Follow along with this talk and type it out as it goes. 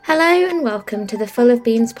Hello and welcome to the Full of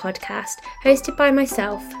Beans podcast, hosted by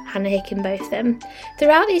myself, Hannah Hickenbotham.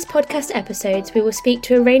 Throughout these podcast episodes, we will speak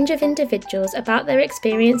to a range of individuals about their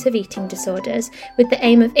experience of eating disorders, with the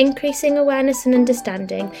aim of increasing awareness and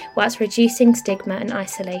understanding, whilst reducing stigma and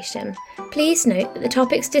isolation. Please note that the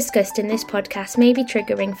topics discussed in this podcast may be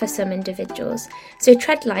triggering for some individuals, so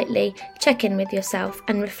tread lightly, check in with yourself,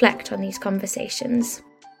 and reflect on these conversations.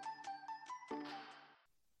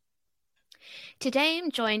 Today I'm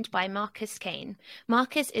joined by Kain.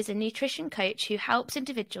 Marcus is a nutrition coach who helps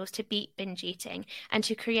individuals to beat binge eating and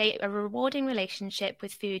to create a rewarding relationship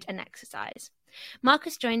with food and exercise.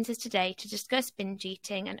 Marcus joins us today to discuss binge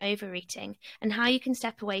eating and overeating and how you can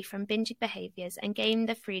step away from binging behaviours and gain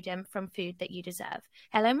the freedom from food that you deserve.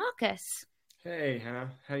 Hello, Marcus. Hey, Hannah.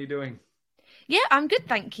 How you doing? Yeah, I'm good,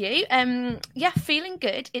 thank you. Feeling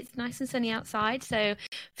good. It's nice and sunny outside, so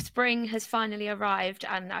spring has finally arrived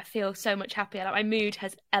and I feel so much happier. Like my mood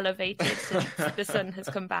has elevated since the sun has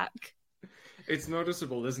come back. It's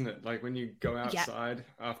noticeable, isn't it? Like when you go outside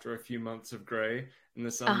after a few months of grey and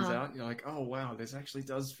the sun's out, you're like, oh wow, this actually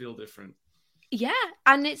does feel different. Yeah,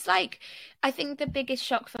 and it's like, I think the biggest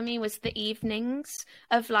shock for me was the evenings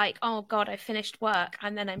of like, oh God, I finished work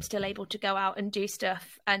and then I'm still able to go out and do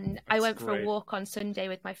stuff. And I went for a walk on Sunday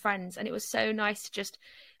with my friends and it was so nice to just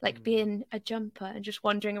like be in a jumper and just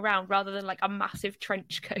wandering around rather than like a massive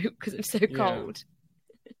trench coat because it's so cold.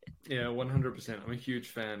 Yeah, 100%. I'm a huge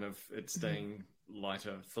fan of it staying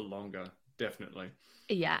lighter for longer, definitely.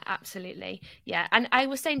 Yeah, absolutely. Yeah. And I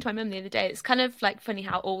was saying to my mum the other day, it's kind of like funny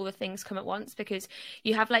how all the things come at once because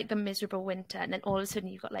you have like the miserable winter and then all of a sudden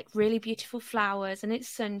you've got like really beautiful flowers and it's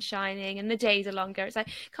sun shining and the days are longer. It's like,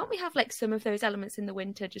 can't we have like some of those elements in the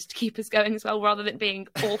winter just to keep us going as well rather than being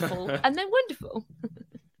awful and then wonderful?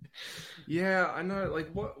 Yeah, I know. Like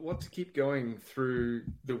what to keep going through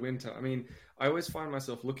the winter. I mean, I always find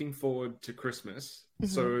myself looking forward to Christmas.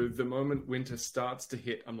 Mm-hmm. So the moment winter starts to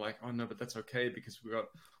hit, I'm like, oh no, but that's okay because we've got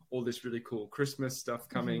all this really cool Christmas stuff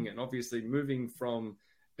coming. Mm-hmm. And obviously moving from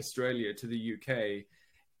Australia to the UK,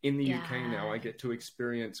 in the UK now, I get to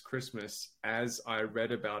experience Christmas as I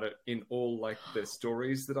read about it in all like the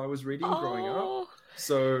stories that I was reading growing up.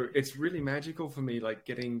 So it's really magical for me, like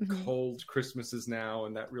getting cold Christmases now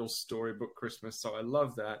and that real storybook Christmas. So I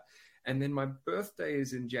love that. And then my birthday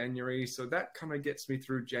is in January, so that kind of gets me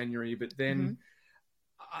through January. But then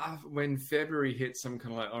when February hits, I'm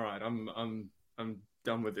kind of like, all right, I'm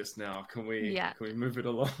done with this now. Can we move it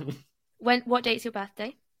along? What date's your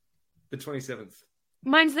birthday? The 27th.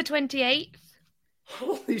 Mine's the 28th.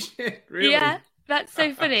 Holy shit! Really? Yeah, that's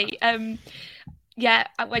so funny. Yeah,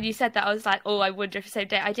 when you said that, I was like, oh, I wonder if it's the same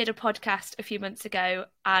day. I did a podcast a few months ago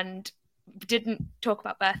and didn't talk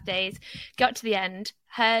about birthdays. Got to the end.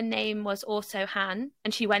 Her name was also Han,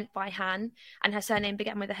 and she went by Han, and her surname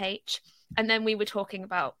began with a H. And then we were talking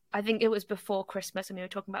about, I think it was before Christmas, and we were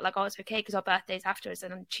talking about like, oh, it's okay because our birthday's after us.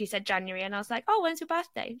 And she said January, and I was like, oh, when's your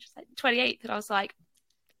birthday? She's like 28th, and I was like,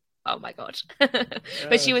 oh my God.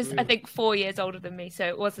 But she was, I think, 4 years older than me, so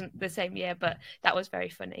it wasn't the same year, but that was very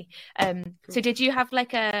funny. Cool. So did you have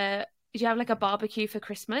like a barbecue for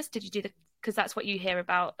Christmas? Did you do because that's what you hear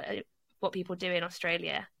about what people do in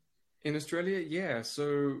Australia. In Australia, yeah.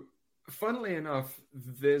 So funnily enough,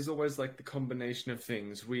 there's always like the combination of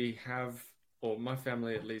things. We have, or my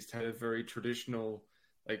family at least, had a very traditional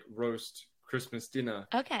like roast Christmas dinner.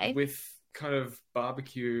 Okay. With kind of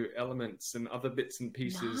barbecue elements and other bits and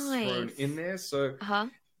pieces thrown in there. So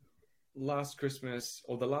last Christmas,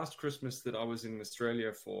 or the last Christmas that I was in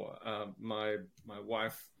Australia for, my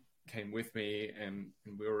wife came with me and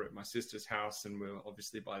we were at my sister's house and we were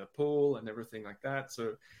obviously by the pool and everything like that.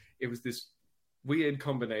 So it was this weird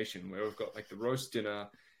combination where we've got like the roast dinner,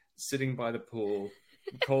 sitting by the pool,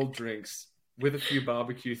 cold drinks with a few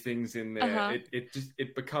barbecue things in there.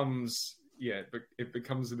 It becomes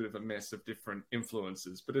a bit of a mess of different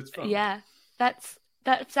influences, but it's fun. Yeah, that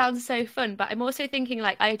sounds so fun. But I'm also thinking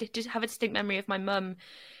like I just have a distinct memory of my mum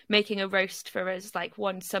making a roast for us like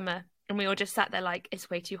one summer. And we all just sat there like, it's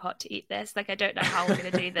way too hot to eat this. Like, I don't know how we're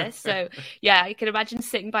going to do this. So, yeah, I can imagine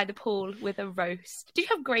sitting by the pool with a roast. Do you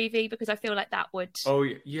have gravy? Because I feel like that would... Oh,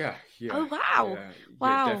 yeah. Oh, wow. Yeah,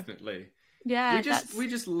 wow. Yeah, definitely. Yeah, we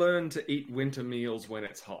just learn to eat winter meals when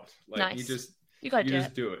it's hot. Like, nice. You gotta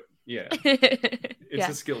just do it. Yeah. It's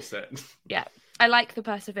a skill set. Yeah. I like the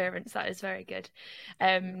perseverance. That is very good.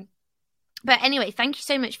 But anyway, thank you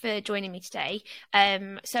so much for joining me today.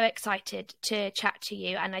 So excited to chat to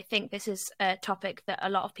you. And I think this is a topic that a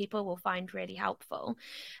lot of people will find really helpful.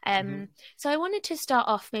 So I wanted to start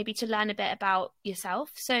off maybe to learn a bit about yourself.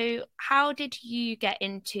 So how did you get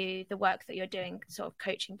into the work that you're doing, sort of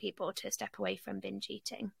coaching people to step away from binge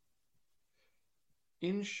eating?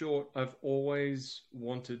 In short, I've always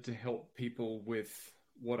wanted to help people with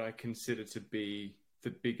what I consider to be the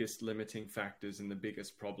biggest limiting factors and the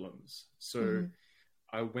biggest problems. So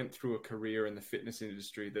I went through a career in the fitness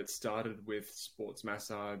industry that started with sports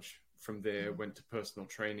massage. From there, went to personal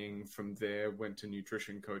training. From there, went to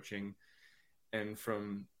nutrition coaching. And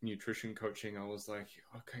from nutrition coaching, I was like,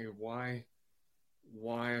 okay, why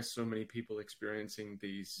are so many people experiencing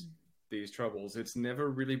these troubles? It's never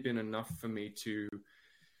really been enough for me to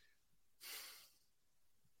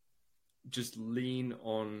just lean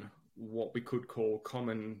on what we could call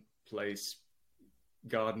commonplace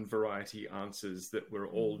garden variety answers that we're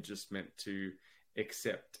all just meant to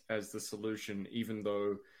accept as the solution, even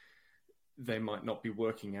though they might not be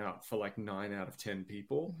working out for like 9 out of 10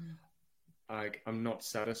 people. I'm not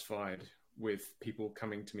satisfied with people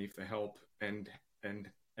coming to me for help and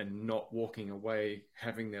not walking away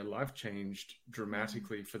having their life changed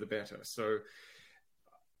dramatically for the better. So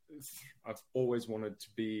I've always wanted to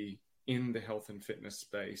be in the health and fitness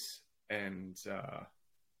space, and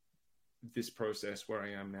this process where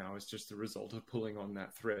I am now is just the result of pulling on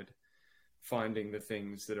that thread, finding the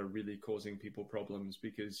things that are really causing people problems,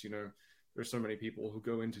 because, you know, there are so many people who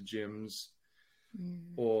go into gyms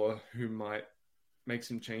or who might make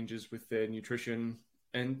some changes with their nutrition,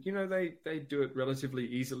 and, you know, they do it relatively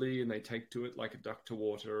easily and they take to it like a duck to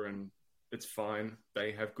water, and it's fine.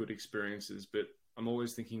 They have good experiences, but I'm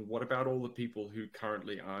always thinking, what about all the people who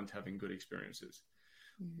currently aren't having good experiences?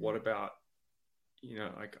 What about, you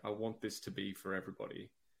know, like, I want this to be for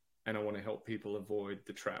everybody, and I want to help people avoid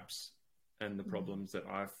the traps and the problems that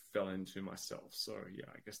I fell into myself. So yeah,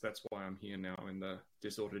 I guess that's why I'm here now in the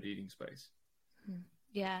disordered eating space.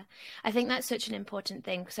 Yeah, I think that's such an important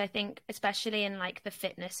thing, because I think especially in like the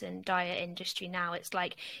fitness and diet industry now, it's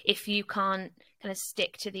like, if you can't kind of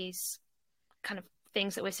stick to these kind of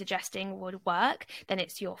things that we're suggesting would work, then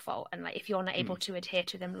it's your fault. And like, if you're not able to adhere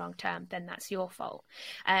to them long term, then that's your fault.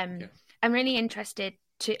 I'm really interested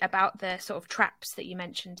about the sort of traps that you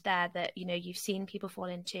mentioned there, that, you know, you've seen people fall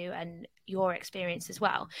into and your experience as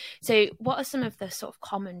well. So what are some of the sort of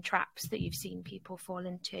common traps that you've seen people fall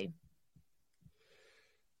into?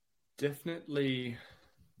 Definitely,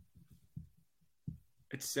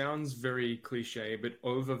 it sounds very cliche, but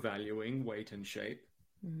overvaluing weight and shape,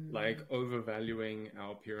 like overvaluing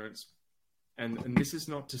our appearance. And this is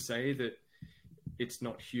not to say that it's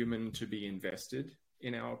not human to be invested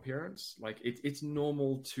in our appearance. Like, it's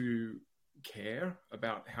normal to care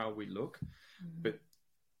about how we look, but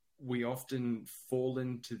we often fall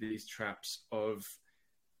into these traps of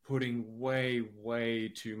putting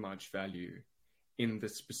way too much value in the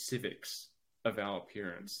specifics of our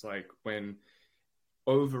appearance. Like, when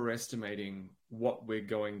overestimating what we're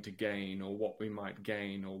going to gain, or what we might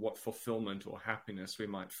gain, or what fulfillment or happiness we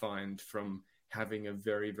might find from having a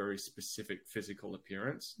very specific physical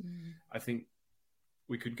appearance. I think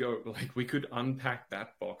we could unpack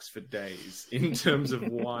that box for days in terms of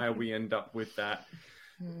why we end up with that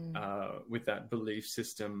belief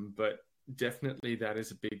system. But definitely that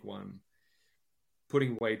is a big one.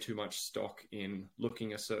 Putting way too much stock in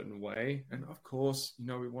looking a certain way. And of course, you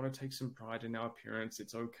know, we want to take some pride in our appearance.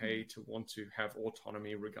 It's okay to want to have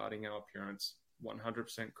autonomy regarding our appearance.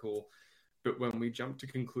 100% cool. But when we jump to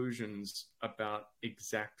conclusions about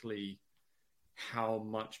exactly how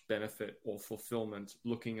much benefit or fulfillment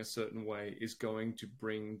looking a certain way is going to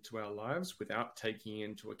bring to our lives, without taking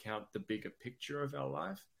into account the bigger picture of our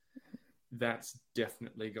life, that's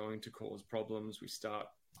definitely going to cause problems. We start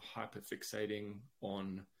hyperfixating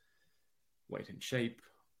on weight and shape,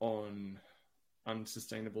 on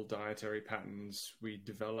unsustainable dietary patterns. We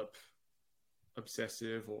develop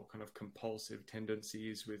obsessive or kind of compulsive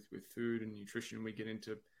tendencies with food and nutrition. We get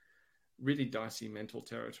into really dicey mental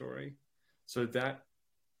territory. So that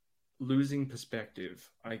losing perspective,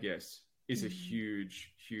 I guess, is a huge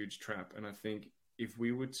trap. And I think if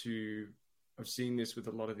we were to, I've seen this with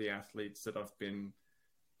a lot of the athletes that I've been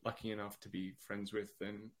lucky enough to be friends with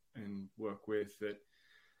and work with, that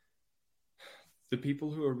the people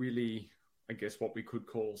who are really, I guess, what we could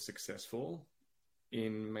call successful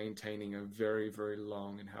in maintaining a very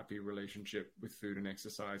long and happy relationship with food and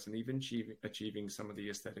exercise, and even achieving some of the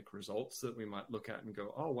aesthetic results that we might look at and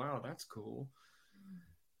go, oh wow, that's cool.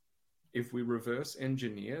 If we reverse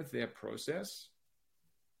engineer their process,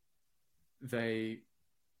 they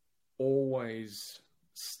always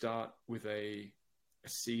start with a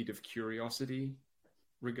seed of curiosity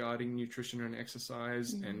regarding nutrition and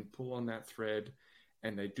exercise, and pull on that thread,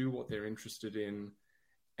 and they do what they're interested in,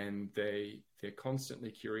 and they're constantly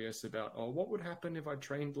curious about, oh, what would happen if I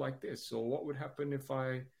trained like this, or what would happen if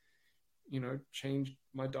I, changed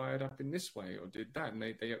my diet up in this way or did that. And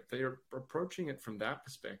they are approaching it from that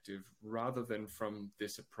perspective rather than from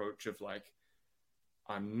this approach of like,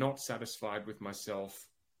 I'm not satisfied with myself.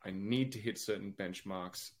 I need to hit certain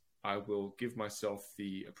benchmarks. I will give myself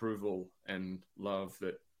the approval and love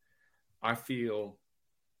that I feel,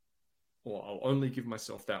 or I'll only give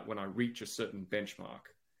myself that when I reach a certain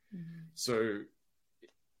benchmark. Mm-hmm. So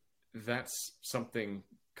that's something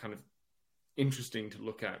kind of interesting to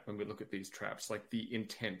look at when we look at these traps, like the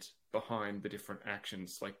intent behind the different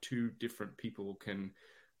actions. Like two different people can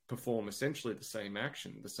perform essentially the same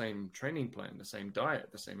action, the same training plan, the same diet,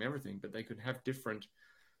 the same everything, but they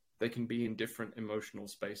can be in different emotional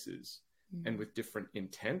spaces and with different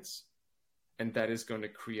intents. And that is going to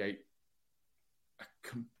create a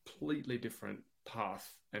completely different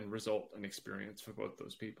path and result and experience for both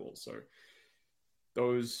those people. So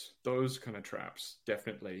those kind of traps,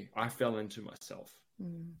 definitely, I fell into myself,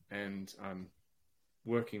 and I'm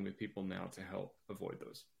working with people now to help avoid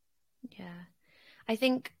those. Yeah, I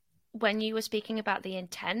think when you were speaking about the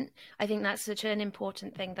intent, I think that's such an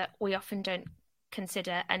important thing that we often don't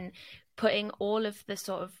consider, and putting all of the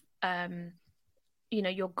sort of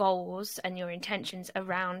your goals and your intentions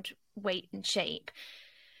around weight and shape,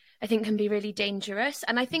 I think can be really dangerous.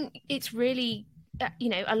 And I think it's really,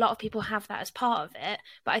 a lot of people have that as part of it,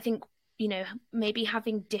 but I think, maybe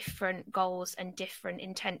having different goals and different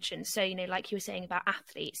intentions. So, like you were saying about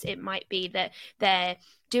athletes, it might be that they're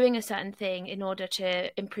doing a certain thing in order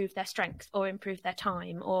to improve their strength or improve their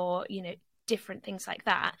time or, different things like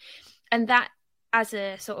that. And that, as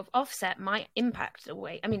a sort of offset, might impact the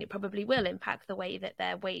way, it probably will impact the way that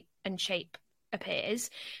their weight and shape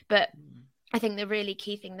appears. But I think the really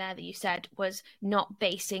key thing there that you said was not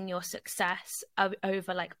basing your success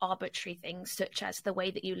over like arbitrary things such as the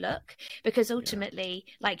way that you look, because ultimately,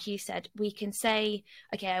 like you said, we can say,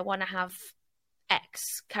 okay, I want to have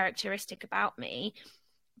X characteristic about me,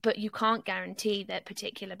 but you can't guarantee that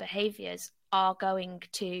particular behaviors are going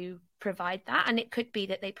to provide that. And it could be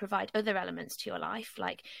that they provide other elements to your life,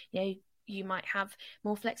 like, you might have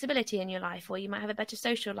more flexibility in your life, or you might have a better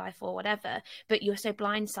social life or whatever, but you're so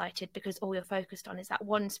blindsided because all you're focused on is that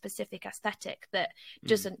one specific aesthetic that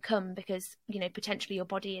doesn't come because, potentially your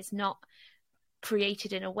body is not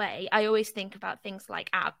created in a way. I always think about things like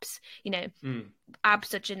abs,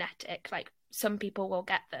 abs are genetic. Like some people will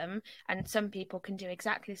get them and some people can do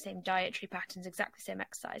exactly the same dietary patterns, exactly the same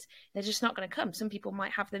exercise. They're just not going to come. Some people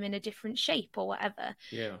might have them in a different shape or whatever.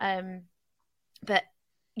 But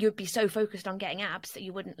you'd be so focused on getting abs that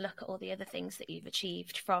you wouldn't look at all the other things that you've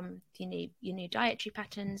achieved from your new dietary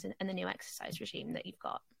patterns and the new exercise regime that you've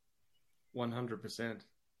got. 100%.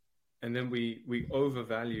 And then we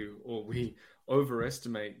overvalue or we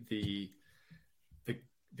overestimate the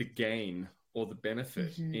gain or the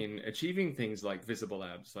benefit in achieving things like visible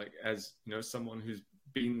abs. Like, as someone who's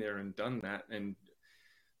been there and done that and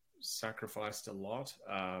sacrificed a lot,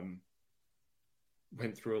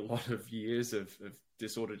 went through a lot of years of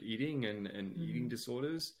disordered eating and eating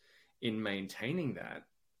disorders in maintaining that.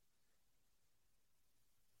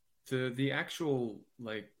 The actual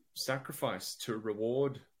like sacrifice to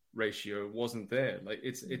reward ratio wasn't there. Like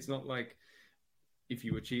it's not like if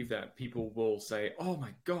you achieve that, people will say, "Oh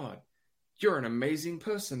my God, you're an amazing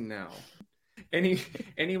person now."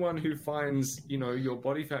 Anyone who finds, your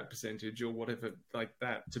body fat percentage or whatever like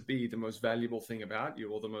that to be the most valuable thing about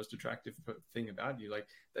you or the most attractive thing about you, like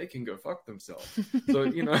they can go fuck themselves.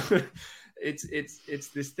 So, it's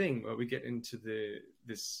this thing where we get into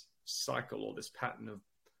this cycle or this pattern of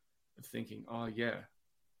thinking, oh yeah,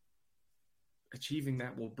 achieving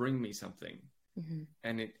that will bring me something.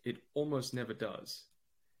 And it almost never does.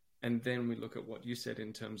 And then we look at what you said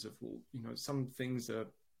in terms of, well, some things are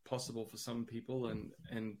possible for some people,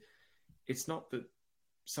 and it's not that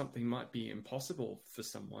something might be impossible for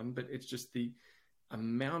someone, but it's just the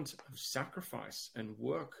amount of sacrifice and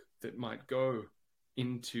work that might go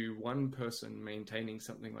into one person maintaining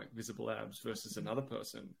something like visible abs versus another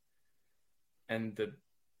person, and the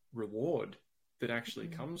reward that actually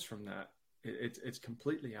comes from that, it's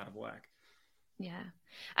completely out of whack. Yeah,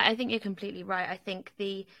 I think you're completely right. I think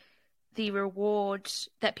the reward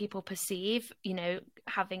that people perceive,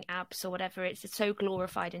 having abs or whatever, it's so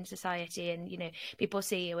glorified in society, and people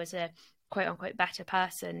see you as a quote unquote better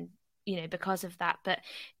person, because of that. But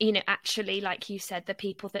actually, like you said, the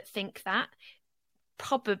people that think that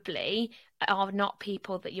probably are not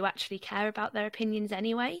people that you actually care about their opinions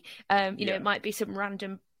anyway. It might be some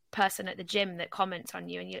random person at the gym that comments on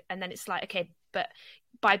you, and then it's like, okay, but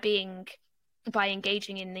by being by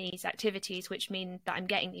engaging in these activities, which mean that I'm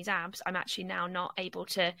getting these abs, I'm actually now not able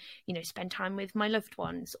to, spend time with my loved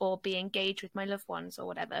ones or be engaged with my loved ones or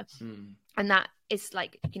whatever. And that is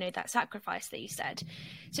like, that sacrifice that you said.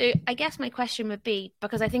 So I guess my question would be,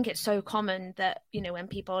 because I think it's so common that, when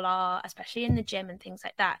people are, especially in the gym and things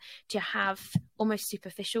like that, to have almost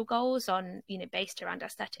superficial goals on, based around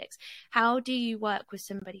aesthetics. How do you work with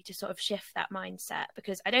somebody to sort of shift that mindset?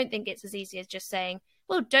 Because I don't think it's as easy as just saying,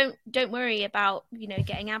 well, don't worry about,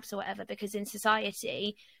 getting abs or whatever, because in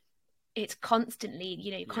society, it's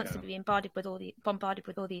constantly, constantly being bombarded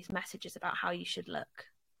with all these messages about how you should look.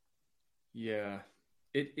 Yeah,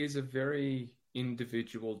 it is a very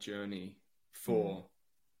individual journey for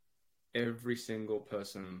every single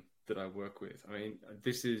person that I work with. I mean,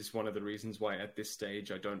 this is one of the reasons why at this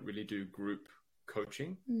stage I don't really do group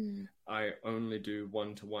coaching. I only do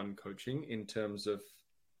one-to-one coaching in terms of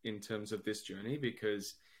this journey,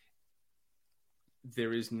 because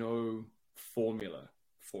there is no formula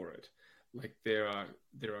for it. Like there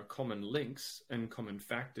are common links and common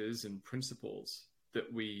factors and principles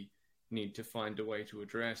that we need to find a way to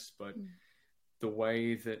address, but the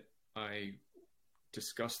way that I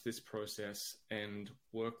discuss this process and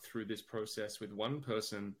work through this process with one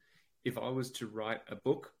person, if I was to write a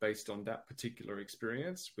book based on that particular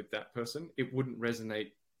experience with that person, it wouldn't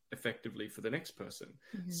resonate effectively for the next person.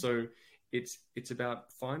 So it's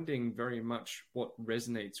about finding very much what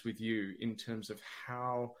resonates with you in terms of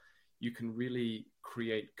how you can really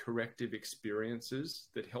create corrective experiences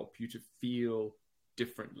that help you to feel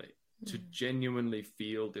differently, to genuinely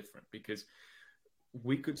feel different. Because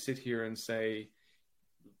we could sit here and say,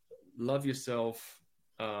 love yourself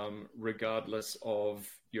regardless of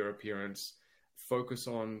your appearance, focus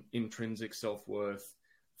on intrinsic self-worth,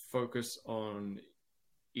 focus on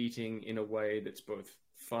eating in a way that's both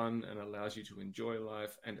fun and allows you to enjoy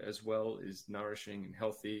life, and as well is nourishing and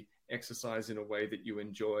healthy, exercise in a way that you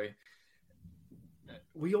enjoy.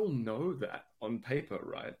 We all know that on paper,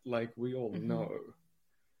 right? Like we all know.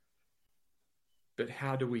 But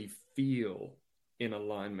how do we feel in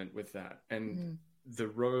alignment with that? And the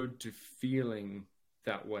road to feeling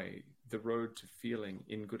that way, the road to feeling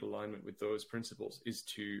in good alignment with those principles, is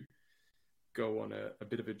to go on a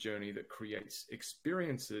bit of a journey that creates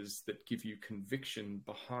experiences that give you conviction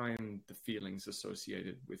behind the feelings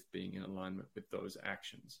associated with being in alignment with those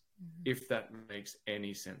actions, if that makes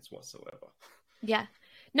any sense whatsoever. Yeah.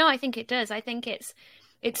 No, I think it does. I think it's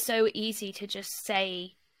so easy to just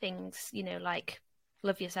say things, like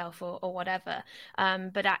love yourself or whatever.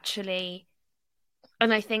 But actually,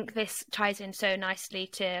 and I think this ties in so nicely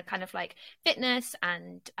to kind of like fitness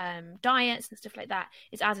and diets and stuff like that,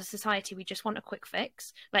 is as a society, we just want a quick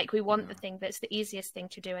fix. Like we want the thing that's the easiest thing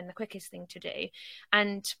to do and the quickest thing to do.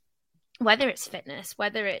 And whether it's fitness,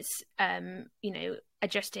 whether it's,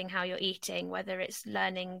 adjusting how you're eating, whether it's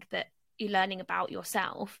learning about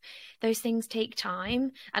yourself, those things take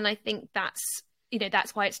time. And I think that's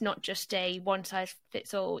why it's not just a one size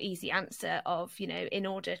fits all easy answer of, in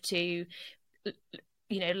order to,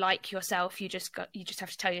 like yourself, you just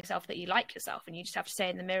have to tell yourself that you like yourself, and you just have to say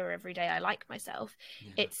in the mirror every day, I like myself.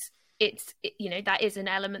 It's that is an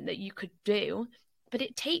element that you could do, but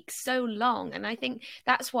it takes so long. And I think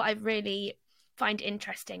that's what I really find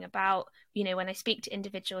interesting about, when I speak to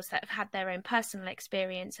individuals that have had their own personal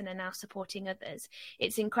experience and are now supporting others.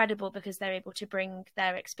 It's incredible because they're able to bring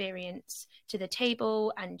their experience to the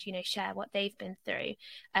table and, share what they've been through.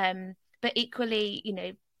 But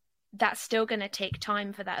equally, that's still going to take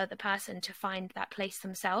time for that other person to find that place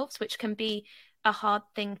themselves, which can be a hard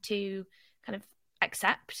thing to kind of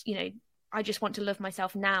accept. I just want to love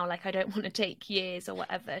myself now. Like, I don't want to take years or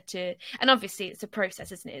whatever to, and obviously it's a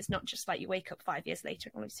process, isn't it? It's not just like you wake up 5 years later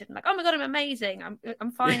and all of a sudden like, oh my God, I'm amazing.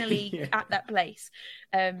 I'm finally at that place.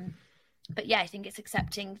 But yeah, I think it's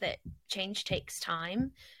accepting that change takes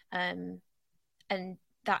time. And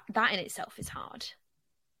that in itself is hard.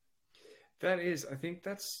 That is, I think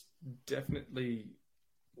that's definitely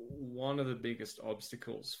one of the biggest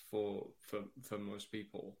obstacles for most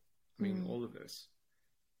people. I mean, all of this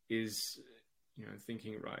is,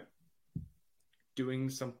 thinking, right, doing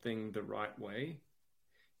something the right way.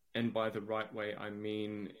 And by the right way, I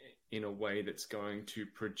mean in a way that's going to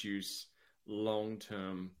produce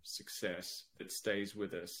long-term success that stays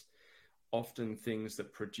with us. Often things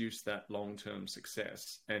that produce that long-term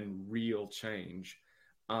success and real change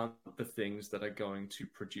aren't the things that are going to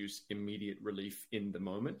produce immediate relief in the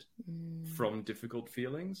moment from difficult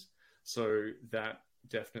feelings. So that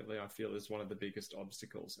definitely, I feel, is one of the biggest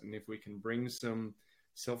obstacles. And if we can bring some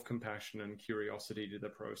self-compassion and curiosity to the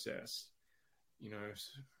process,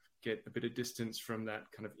 get a bit of distance from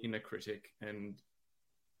that kind of inner critic and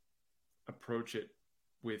approach it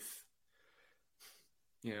with,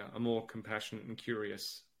 a more compassionate and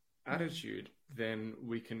curious attitude, then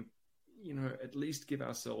we can, at least give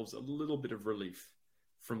ourselves a little bit of relief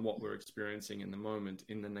from what we're experiencing in the moment,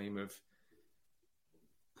 in the name of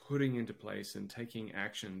putting into place and taking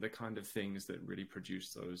action the kind of things that really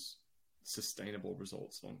produce those sustainable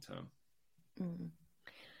results long term.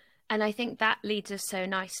 And I think that leads us so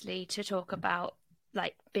nicely to talk about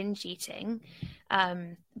like binge eating,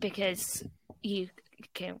 because you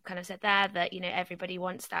kind of said there that everybody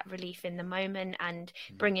wants that relief in the moment, and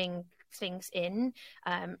bringing things in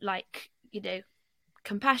like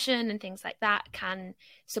compassion and things like that can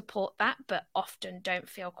support that, but often don't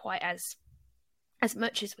feel quite as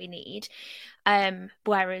much as we need.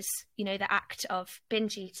 Whereas the act of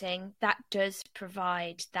binge eating, that does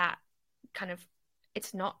provide that kind of,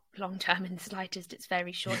 it's not long term in the slightest, it's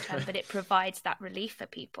very short term, but it provides that relief for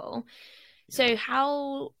people. So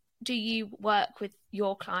how do you work with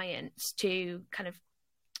your clients to kind of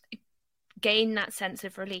gain that sense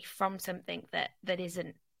of relief from something that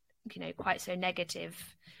isn't quite so negative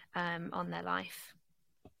on their life?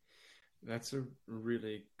 That's a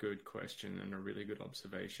really good question and a really good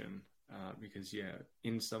observation, because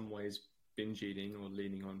in some ways binge eating or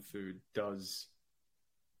leaning on food does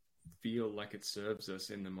feel like it serves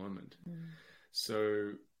us in the moment.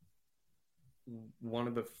 So one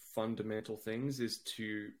of the fundamental things is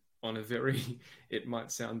to, on a very, it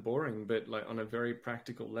might sound boring, but like on a very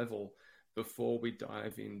practical level, before we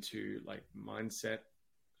dive into like mindset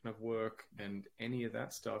kind of work and any of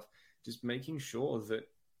that stuff, just making sure that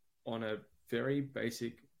on a very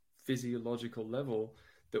basic physiological level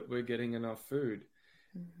that we're getting enough food.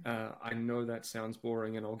 I know that sounds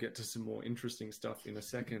boring, and I'll get to some more interesting stuff in a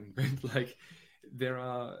second, but like there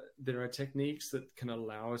are techniques that can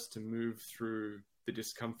allow us to move through the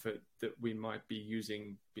discomfort that we might be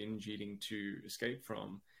using binge eating to escape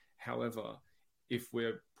from. However, if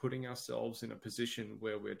we're putting ourselves in a position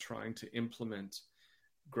where we're trying to implement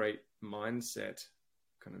great mindset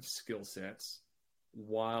kind of skill sets,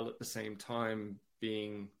 while at the same time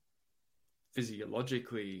being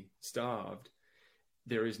physiologically starved,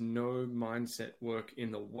 there is no mindset work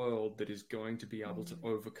in the world that is going to be able to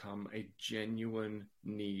overcome a genuine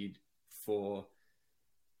need for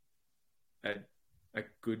a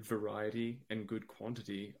good variety and good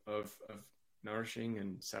quantity of nourishing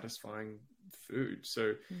and satisfying food.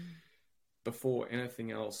 So before anything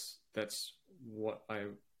else, that's what I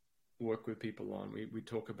work with people on. We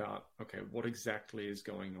talk about, okay, what exactly is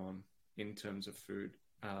going on in terms of food?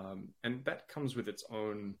 And that comes with its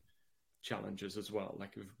own challenges as well.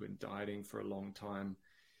 Like, if we've been dieting for a long time,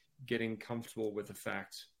 getting comfortable with the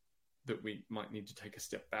fact that we might need to take a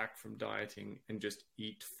step back from dieting and just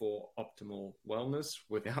eat for optimal wellness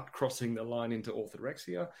without crossing the line into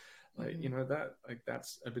orthorexia. Like,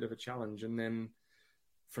 that's a bit of a challenge. And then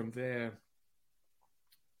from there,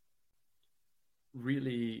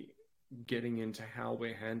 really getting into how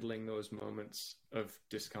we're handling those moments of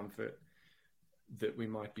discomfort that we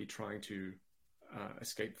might be trying to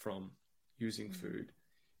escape from using food,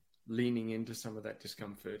 leaning into some of that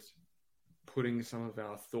discomfort, putting some of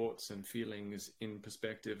our thoughts and feelings in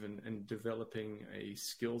perspective, and developing a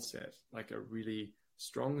skill set, like a really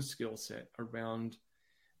strong skill set around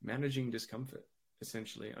managing discomfort,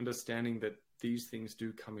 essentially understanding that these things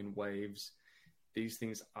do come in waves, these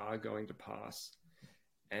things are going to pass,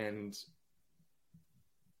 and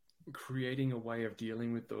creating a way of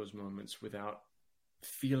dealing with those moments without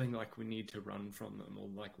feeling like we need to run from them or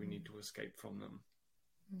like we need to escape from them.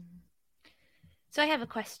 So I have a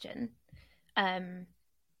question, and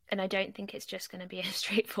I don't think it's just going to be a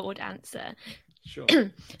straightforward answer. Sure.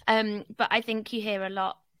 But I think you hear a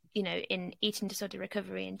lot, in eating disorder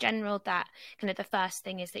recovery in general, that kind of the first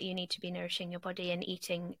thing is that you need to be nourishing your body and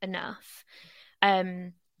eating enough.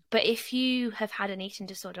 But if you have had an eating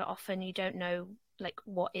disorder, often you don't know like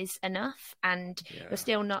what is enough, and you're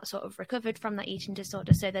still not sort of recovered from that eating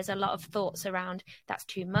disorder. So there's a lot of thoughts around that's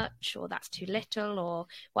too much or that's too little or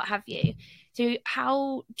what have you. So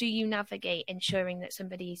how do you navigate ensuring that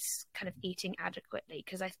somebody's kind of eating adequately?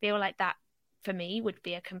 Because I feel like that for me would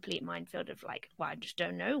be a complete minefield of like, well, I just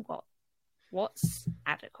don't know what's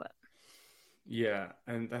adequate. Yeah,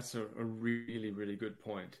 and that's a really, really good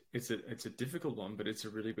point. It's a difficult one, but it's a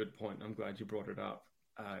really good point. I'm glad you brought it up.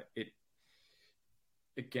 It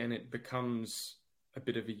becomes a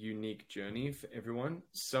bit of a unique journey for everyone.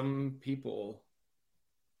 Some people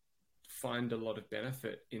find a lot of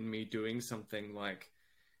benefit in me doing something like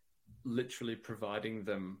literally providing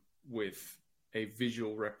them with a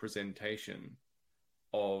visual representation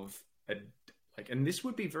of a like, and this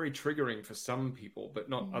would be very triggering for some people, but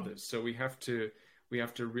not others. So we have to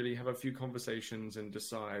really have a few conversations and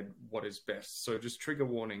decide what is best. So just trigger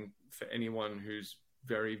warning for anyone who's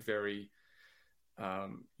very, very,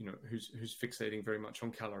 who's fixating very much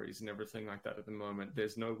on calories and everything like that at the moment.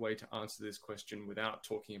 There's no way to answer this question without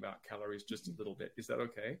talking about calories just a little bit. Is that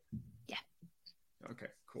okay? Yeah. Okay,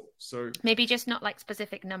 cool. So maybe just not like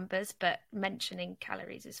specific numbers, but mentioning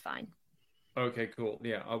calories is fine. Okay, cool.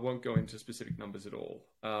 Yeah, I won't go into specific numbers at all.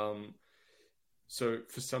 So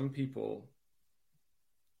for some people,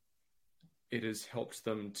 it has helped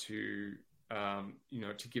them to,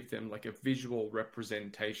 to give them like a visual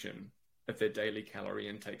representation of their daily calorie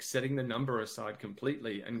intake, setting the number aside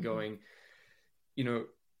completely and going,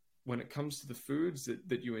 when it comes to the foods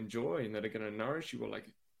that you enjoy and that are going to nourish you, well,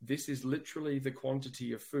 like, this is literally the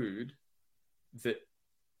quantity of food that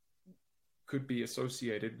could be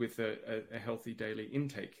associated with a healthy daily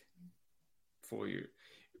intake for you.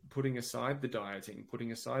 Putting aside the dieting,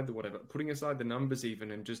 putting aside the whatever, putting aside the numbers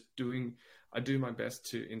even, and just I do my best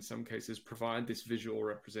to, in some cases, provide this visual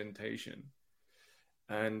representation.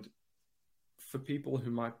 And for people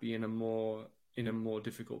who might be in a more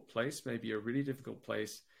difficult place, maybe a really difficult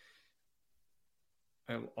place,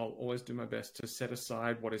 I'll always do my best to set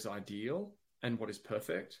aside what is ideal and what is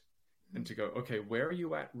perfect, and to go, okay, where are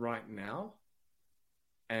you at right now?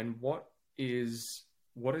 And what is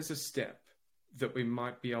a step that we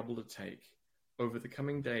might be able to take over the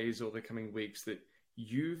coming days or the coming weeks that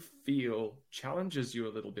you feel challenges you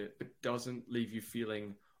a little bit, but doesn't leave you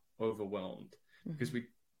feeling overwhelmed? Because we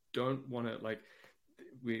don't want to, like,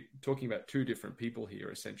 we're talking about two different people here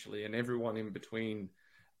essentially, and everyone in between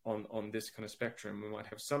on this kind of spectrum. We might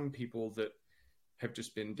have some people that have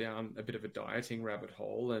just been down a bit of a dieting rabbit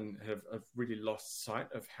hole and have really lost sight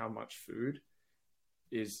of how much food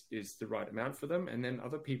is the right amount for them. And then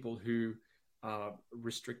other people who are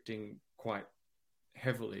restricting quite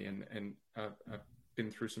heavily and have been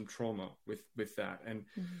through some trauma with that. And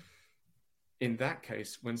in that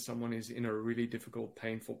case, when someone is in a really difficult,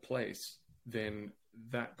 painful place, then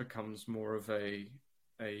that becomes more of a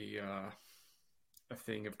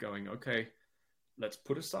thing of going, okay, let's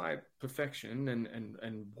put aside perfection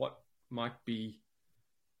and what might be,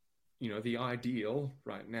 the ideal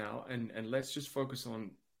right now, and let's just focus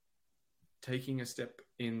on taking a step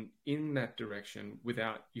in that direction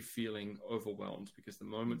without you feeling overwhelmed. Because the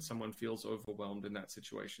moment someone feels overwhelmed in that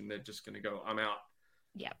situation, they're just going to go, I'm out.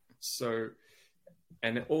 Yeah. So,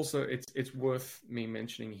 and also it's worth me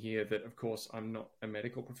mentioning here that, of course, I'm not a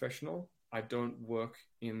medical professional. I don't work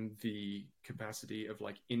in the capacity of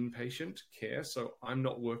like inpatient care. So I'm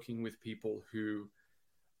not working with people who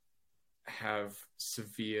have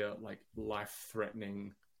severe, like,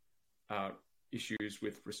 life-threatening issues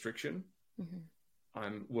with restriction.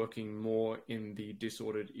 I'm working more in the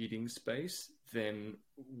disordered eating space than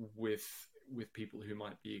with people who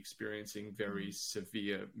might be experiencing very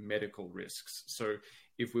severe medical risks. So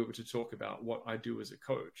if we were to talk about what I do as a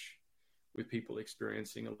coach with people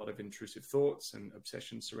experiencing a lot of intrusive thoughts and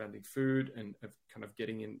obsessions surrounding food and of kind of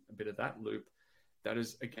getting in a bit of that loop, that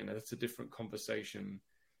is, again, that's a different conversation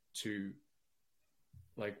to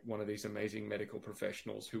like one of these amazing medical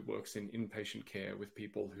professionals who works in inpatient care with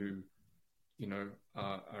people who,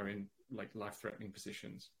 are in like life-threatening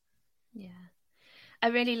positions. Yeah. I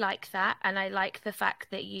really like that. And I like the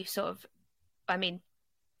fact that you sort of,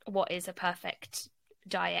 what is a perfect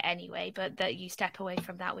diet anyway, but that you step away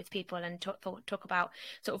from that with people and talk about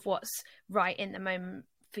sort of what's right in the moment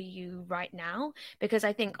for you right now. Because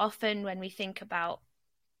I think often when we think about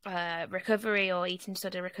recovery or eating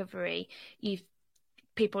disorder recovery,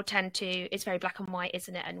 people tend to, it's very black and white,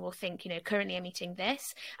 isn't it? And we'll think, currently I'm eating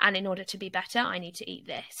this, and in order to be better, I need to eat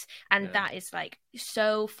this. And that is like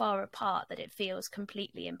so far apart that it feels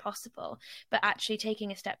completely impossible. But actually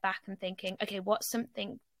taking a step back and thinking, okay, what's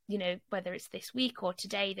something, whether it's this week or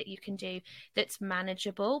today, that you can do that's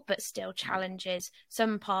manageable, but still challenges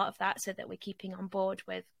some part of that, so that we're keeping on board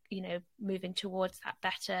with, moving towards that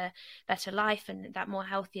better life and that more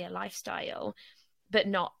healthier lifestyle, but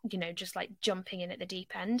not, just like jumping in at the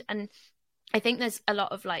deep end. And I think there's a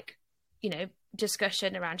lot of like,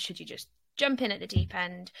 discussion around, should you just jump in at the deep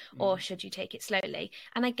end or should you take it slowly?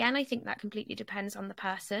 And again, I think that completely depends on the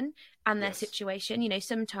person and their situation.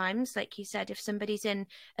 Sometimes, like you said, if somebody's in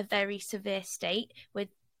a very severe state with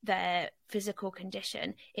their physical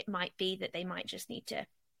condition, it might be that they might just need to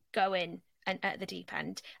go in and at the deep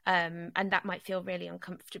end, and that might feel really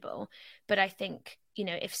uncomfortable. But I think,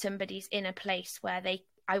 if somebody's in a place where they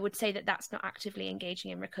I would say that that's not actively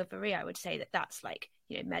engaging in recovery. I would say that that's like,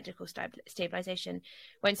 medical stabilization,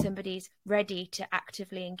 when somebody's ready to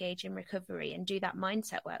actively engage in recovery and do that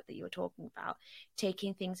mindset work that you were talking about,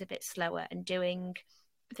 taking things a bit slower and doing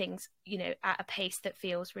things, at a pace that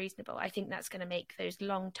feels reasonable. I think that's going to make those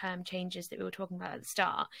long-term changes that we were talking about at the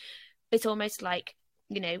start. It's almost like,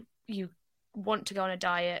 you want to go on a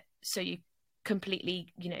diet, so you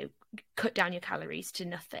completely, cut down your calories to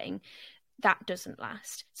nothing. That doesn't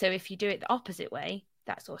last. So if you do it the opposite way,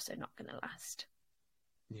 that's also not going to last.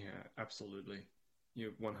 Yeah, absolutely.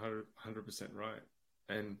 You're 100% right.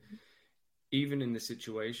 And even in the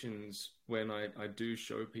situations when I do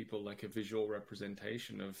show people like a visual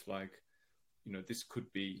representation of like, this could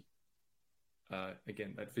be,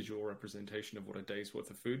 again, that visual representation of what a day's worth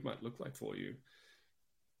of food might look like for you.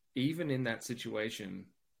 Even in that situation,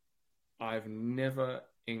 I've never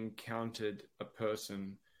encountered a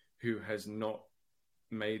person who has not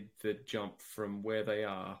made the jump from where they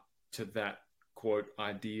are to that quote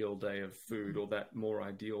ideal day of food, or that more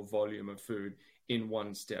ideal volume of food in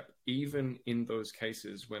one step. Even in those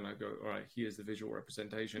cases when I go, all right, here's the visual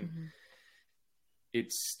representation,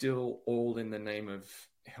 it's still all in the name of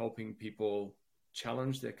helping people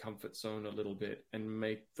challenge their comfort zone a little bit and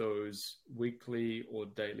make those weekly or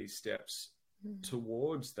daily steps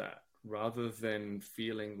towards that, rather than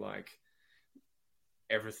feeling like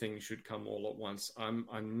everything should come all at once. I'm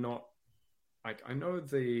not like, I know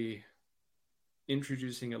the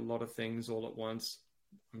introducing a lot of things all at once,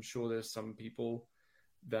 I'm sure there's some people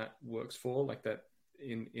that works for, like that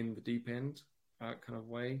in the deep end kind of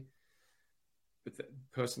way. But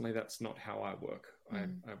personally, that's not how I work.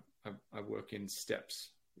 I work in steps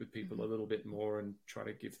with people a little bit more and try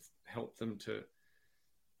to help them to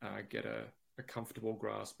get a comfortable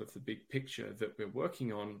grasp of the big picture that we're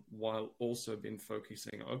working on, while also been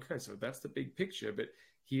focusing, okay, so that's the big picture, but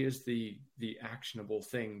here's the actionable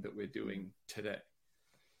thing that we're doing today.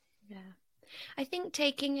 Yeah. I think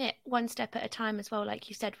taking it one step at a time as well, like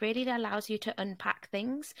you said, really allows you to unpack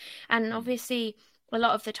things. And obviously, a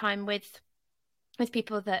lot of the time with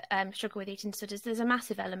people that struggle with eating disorders, there's a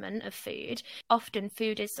massive element of food. Often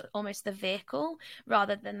food is almost the vehicle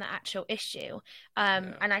rather than the actual issue.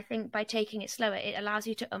 And I think by taking it slower, it allows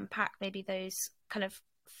you to unpack maybe those kind of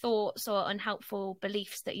thoughts or unhelpful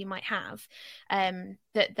beliefs that you might have,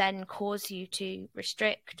 that then cause you to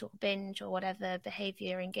restrict or binge or whatever behavior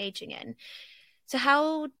you're engaging in. So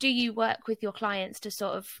how do you work with your clients to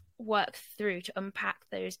sort of work through to unpack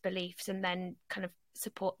those beliefs and then kind of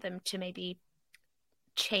support them to maybe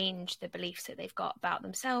change the beliefs that they've got about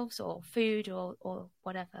themselves or food or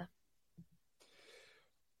whatever?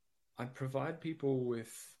 I provide people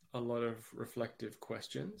with a lot of reflective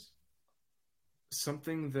questions.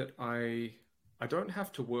 Something that I don't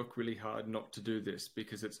have to work really hard not to do this,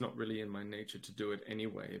 because it's not really in my nature to do it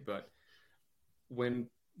anyway. But when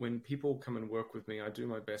people come and work with me, I do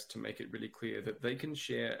my best to make it really clear that they can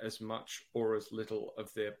share as much or as little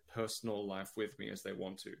of their personal life with me as they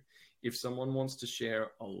want to. If someone wants to share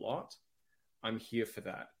a lot, I'm here for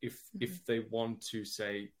that. If they want to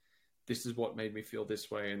say, this is what made me feel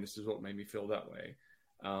this way and this is what made me feel that way,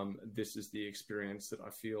 this is the experience that I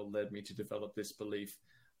feel led me to develop this belief,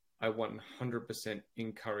 I 100%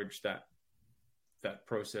 encourage that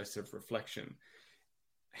process of reflection.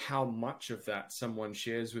 How much of that someone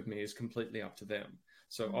shares with me is completely up to them.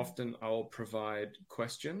 So often I'll provide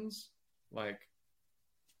questions like,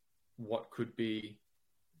 what could be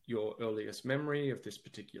your earliest memory of this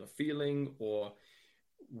particular feeling? Or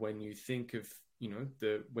when you think of,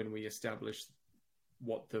 when we establish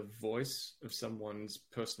what the voice of someone's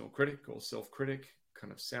personal critic or self-critic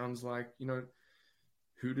kind of sounds like,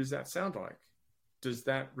 who does that sound like? Does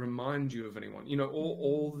that remind you of anyone?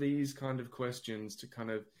 All these kind of questions to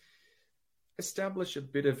kind of establish a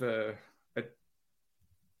bit of a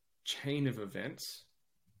chain of events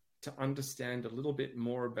to understand a little bit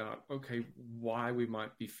more about, okay, why we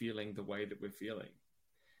might be feeling the way that we're feeling.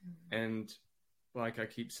 And like I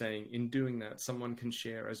keep saying, in doing that, someone can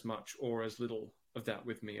share as much or as little of that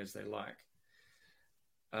with me as they like.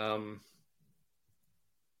 And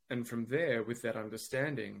from there, with that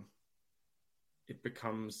understanding, it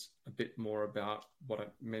becomes a bit more about what I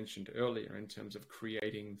mentioned earlier in terms of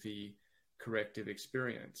creating the corrective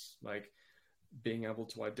experience, like being able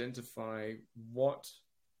to identify what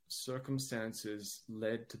circumstances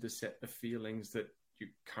led to the set of feelings that you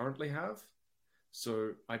currently have.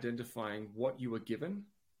 So identifying what you were given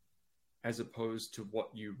as opposed to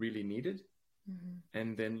what you really needed,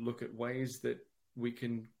 and then look at ways that we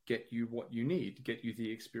can get you what you need, get you the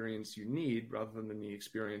experience you need rather than the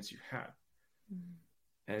experience you had.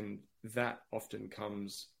 And that often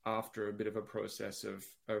comes after a bit of a process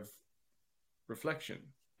of reflection.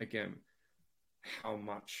 Again, how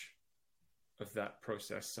much of that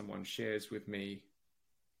process someone shares with me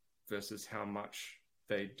versus how much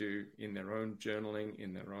they do in their own journaling,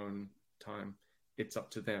 in their own time. It's up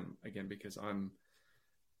to them, again, because I'm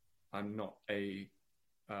not a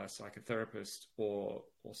psychotherapist or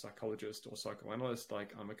psychologist or psychoanalyst.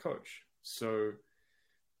 Like, I'm a coach. So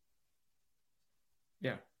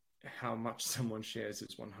yeah, how much someone shares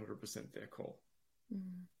is 100% their call.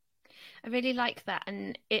 I really like that,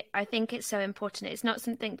 and I think it's so important. It's not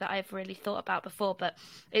something that I've really thought about before, but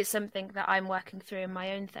it's something that I'm working through in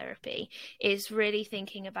my own therapy, is really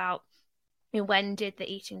thinking about, when did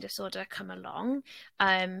the eating disorder come along,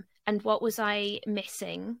 and what was I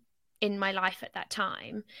missing in my life at that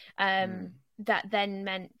time, that then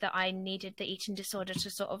meant that I needed the eating disorder to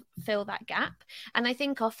sort of fill that gap. And I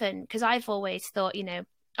think often, because I've always thought,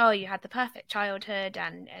 oh, you had the perfect childhood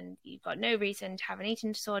and you've got no reason to have an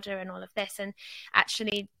eating disorder and all of this. And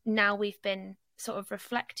actually, now we've been sort of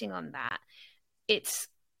reflecting on that. It's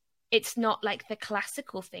not like the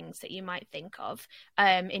classical things that you might think of,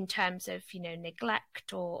 in terms of,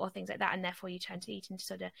 neglect or things like that, and therefore you turn to eating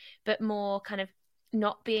disorder, but more kind of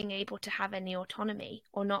not being able to have any autonomy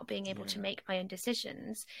or not being able to make my own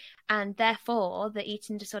decisions. And therefore the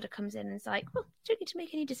eating disorder comes in and it's like, well, you don't need to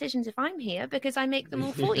make any decisions if I'm here, because I make them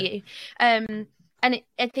all for you. And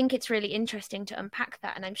I think it's really interesting to unpack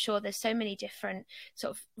that. And I'm sure there's so many different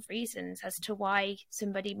sort of reasons as to why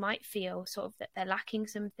somebody might feel sort of that they're lacking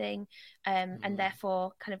something, and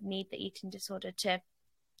therefore kind of need the eating disorder to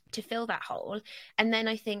fill that hole. And then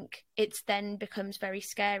I think it's then becomes very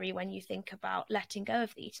scary when you think about letting go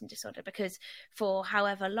of the eating disorder, because for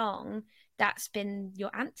however long that's been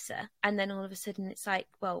your answer, and then all of a sudden it's like,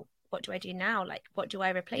 well, what do I do now? Like, what do I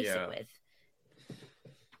replace it with?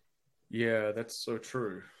 Yeah, that's so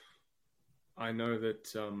true. I know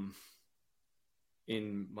that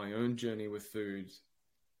in my own journey with food,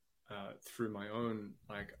 through my own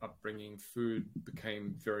upbringing, food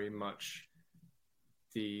became very much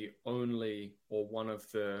the only, or one of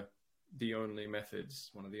the only methods,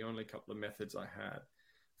 one of the only couple of methods I had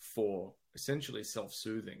for essentially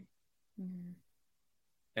self-soothing.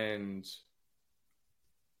 And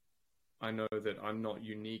I know that I'm not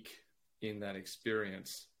unique in that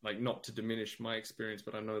experience, not to diminish my experience,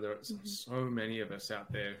 but I know there are so many of us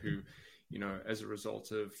out there who, as a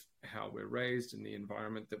result of how we're raised and the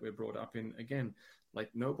environment that we're brought up in, again,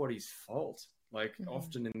 nobody's fault.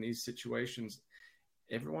 Often in these situations,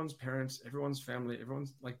 everyone's parents, everyone's family,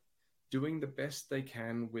 everyone's doing the best they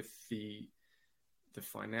can with the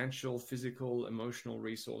financial, physical, emotional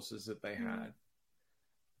resources that they had.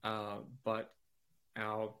 But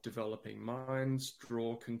our developing minds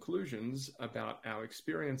draw conclusions about our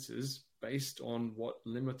experiences based on what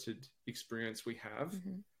limited experience we have.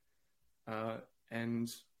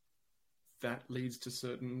 And that leads to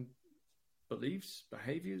certain beliefs,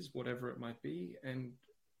 behaviors, whatever it might be. And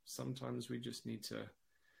sometimes we just need to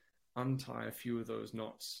untie a few of those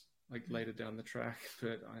knots later down the track.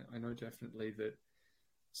 But I know definitely that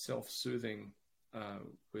self-soothing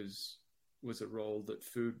was a role that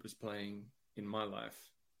food was playing in my life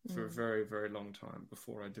for a very, very long time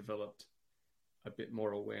before I developed a bit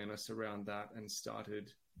more awareness around that and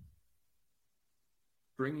started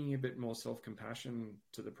bringing a bit more self-compassion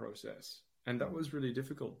to the process. And that was really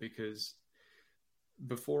difficult, because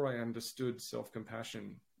before I understood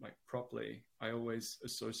self-compassion properly, I always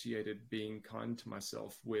associated being kind to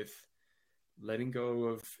myself with letting go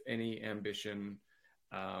of any ambition,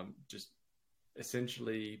 just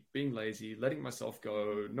essentially being lazy, letting myself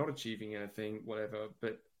go, not achieving anything, whatever.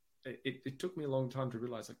 But it took me a long time to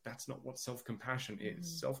realize that's not what self-compassion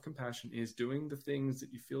is. Self-compassion is doing the things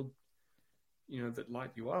that you feel, that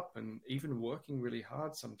light you up, and even working really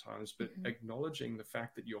hard sometimes, but acknowledging the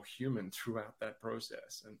fact that you're human throughout that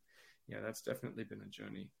process. And that's definitely been a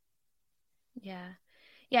journey. Yeah,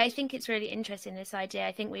 I think it's really interesting, this idea.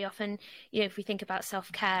 I think we often, if we think about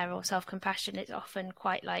self-care or self-compassion, it's often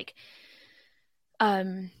quite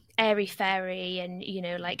airy fairy and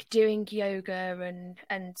doing yoga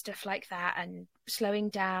and stuff like that, and slowing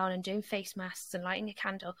down and doing face masks and lighting a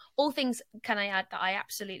candle, all things, can I add, that I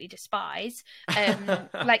absolutely despise.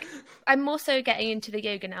 I'm also getting into the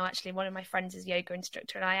yoga now. Actually, one of my friends is a yoga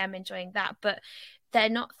instructor and I am enjoying that, but they're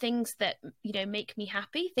not things that make me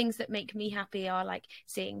happy. Things that make me happy are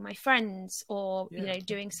seeing my friends, or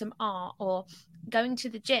doing some art, or going to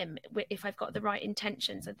the gym if I've got the right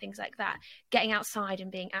intentions and things like that, getting outside and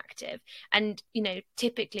being active. And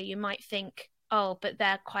typically you might think, oh, but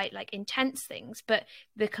they're quite like intense things. But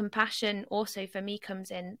the compassion also for me comes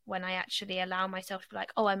in when I actually allow myself to be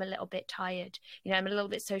like, oh, I'm a little bit tired, I'm a little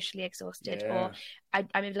bit socially exhausted, or I'm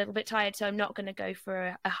a little bit tired, so I'm not going to go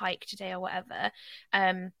for a hike today or whatever.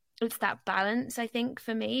 It's that balance, I think,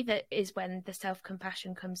 for me, that is when the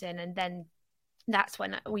self-compassion comes in. And then that's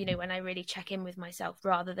when when I really check in with myself,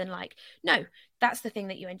 rather than like, no, that's the thing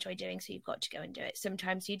that you enjoy doing, so you've got to go and do it.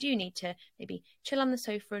 Sometimes you do need to maybe chill on the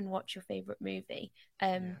sofa and watch your favorite movie,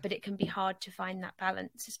 but it can be hard to find that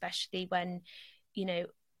balance, especially when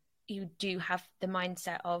you do have the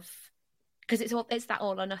mindset of, because it's that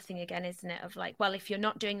all or nothing again, isn't it, of like, well, if you're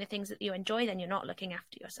not doing the things that you enjoy, then you're not looking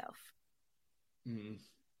after yourself.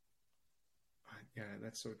 Yeah,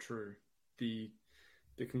 that's so true. The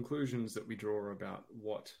conclusions that we draw about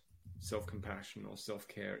what self-compassion or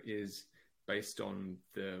self-care is based on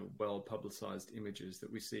the well-publicized images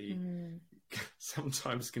that we see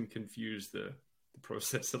sometimes can confuse the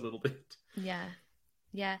process a little bit.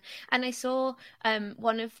 Yeah. And I saw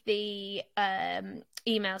one of the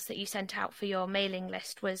emails that you sent out for your mailing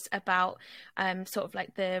list was about sort of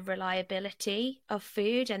like the reliability of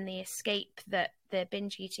food and the escape that the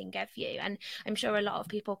binge eating gave you. And I'm sure a lot of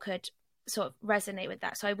people could sort of resonate with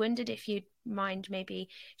that. So I wondered if you'd mind maybe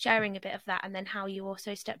sharing a bit of that, and then how you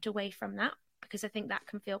also stepped away from that, because I think that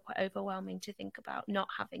can feel quite overwhelming to think about not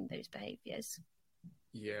having those behaviors.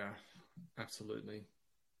 Yeah, absolutely.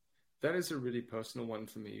 That is a really personal one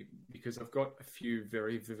for me, because I've got a few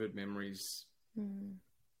very vivid memories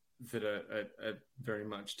that are very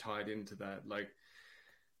much tied into that. Like,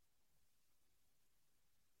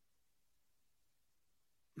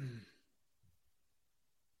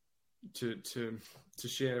 to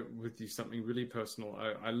share with you something really personal,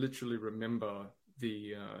 I literally remember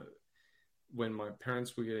the when my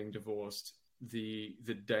parents were getting divorced, the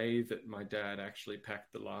day that my dad actually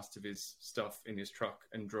packed the last of his stuff in his truck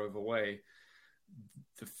and drove away,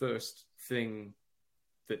 the first thing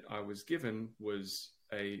that I was given was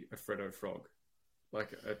a Freddo frog,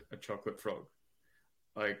 like a chocolate frog,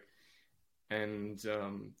 like, and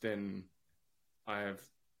then I have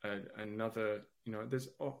another, there's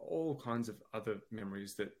all kinds of other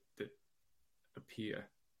memories that appear,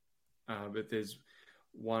 but there's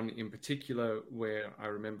one in particular where I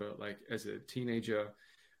remember, like, as a teenager,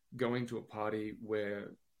 going to a party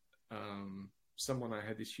where someone I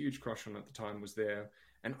had this huge crush on at the time was there,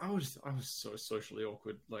 and I was so socially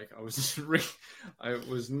awkward. Like, I was I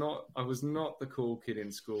was not the cool kid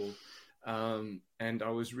in school, and I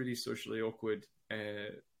was really socially awkward,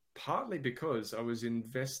 partly because I was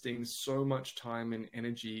investing so much time and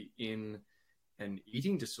energy in an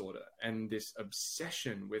eating disorder and this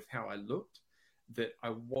obsession with how I looked, that I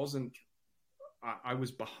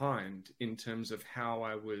was behind in terms of how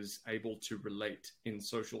I was able to relate in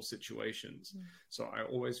social situations. So I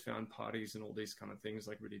always found parties and all these kind of things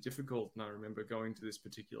like really difficult. And I remember going to this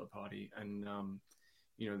particular party, and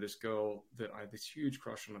this girl that I had this huge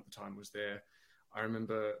crush on at the time was there. I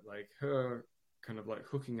remember like her kind of like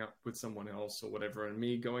hooking up with someone else or whatever, and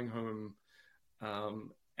me going home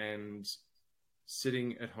and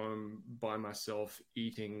sitting at home by myself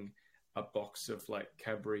eating a box of like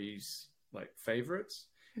Cadbury's like favorites.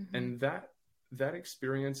 And that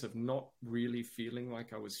experience of not really feeling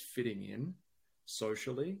like I was fitting in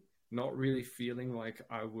socially, not really feeling like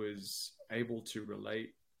I was able to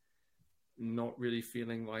relate, not really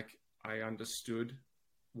feeling like I understood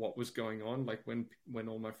what was going on. Like when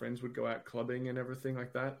all my friends would go out clubbing and everything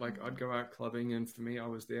like that, like I'd go out clubbing, and for me, I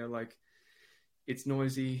was there like, it's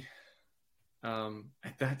noisy.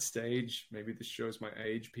 At that stage, maybe this shows my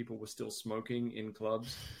age, people were still smoking in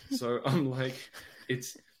clubs. So I'm like,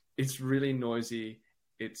 it's really noisy.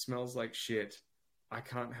 It smells like shit. I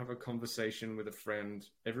can't have a conversation with a friend.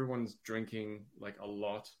 Everyone's drinking like a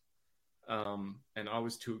lot. And I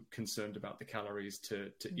was too concerned about the calories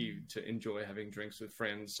to eat, to enjoy having drinks with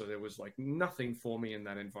friends. So there was like nothing for me in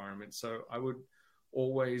that environment. So I would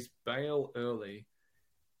always bail early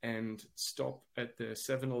and stop at the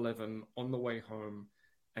 7-Eleven on the way home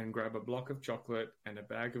and grab a block of chocolate and a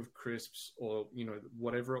bag of crisps, or,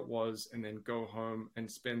 whatever it was, and then go home and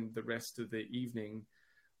spend the rest of the evening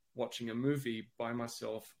watching a movie by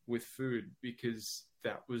myself with food, because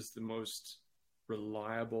that was the most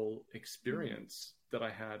reliable experience that I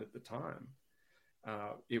had at the time.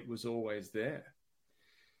 It was always there.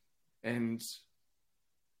 And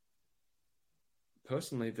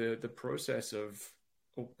personally, the process of,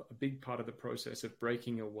 a big part of the process of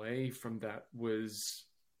breaking away from that was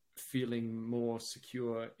feeling more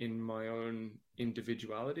secure in my own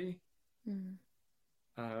individuality,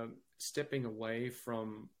 stepping away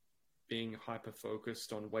from being hyper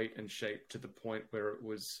focused on weight and shape to the point where it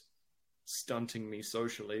was stunting me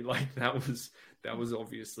socially. Like that was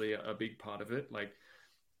obviously a big part of it. Like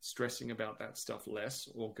stressing about that stuff less,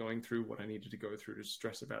 or going through what I needed to go through to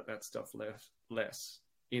stress about that stuff less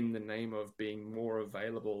in the name of being more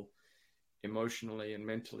available emotionally and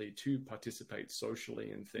mentally to participate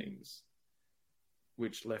socially in things,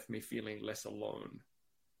 which left me feeling less alone.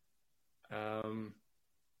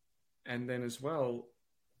 And then as well,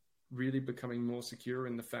 really becoming more secure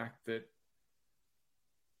in the fact that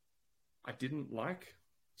I didn't like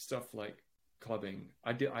stuff like clubbing.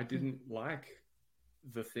 I didn't like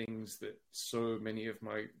the things that so many of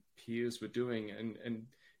my peers were doing, and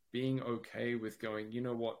being okay with going, you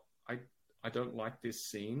know what, I don't like this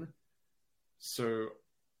scene. So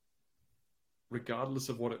regardless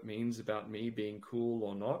of what it means about me being cool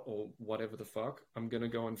or not, or whatever the fuck, I'm going to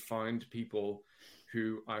go and find people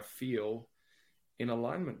who I feel in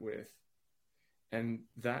alignment with. And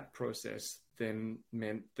that process then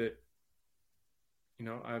meant that, you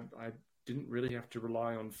know, I didn't really have to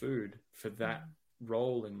rely on food for that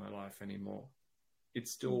role in my life anymore. It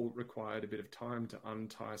still required a bit of time to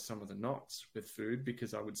untie some of the knots with food,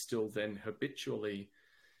 because I would still then habitually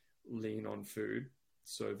lean on food.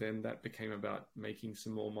 So then that became about making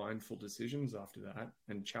some more mindful decisions after that,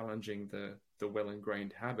 and challenging the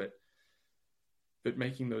well-ingrained habit, but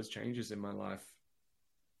making those changes in my life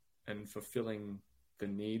and fulfilling the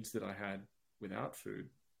needs that I had without food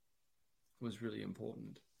was really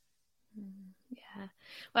important. Yeah.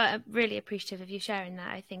 Well, I'm really appreciative of you sharing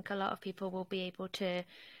that. I think a lot of people will be able to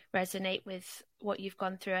resonate with what you've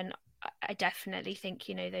gone through. And I definitely think,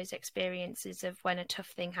 you know, those experiences of when a tough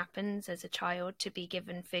thing happens as a child, to be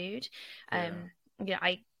given food. Yeah,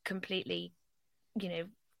 I completely, you know,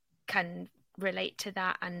 can relate to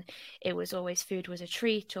that. And it was always, food was a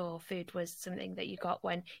treat, or food was something that you got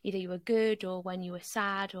when either you were good or when you were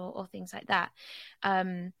sad, or things like that.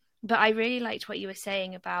 But I really liked what you were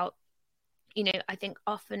saying about, you know, I think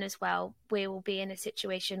often as well, we will be in a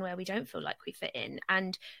situation where we don't feel like we fit in,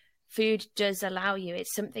 and food does allow you.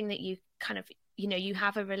 It's something that you kind of, you know, you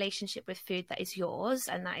have a relationship with food that is yours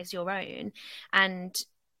and that is your own. And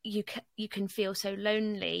you can feel so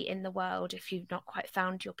lonely in the world if you've not quite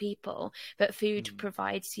found your people, but food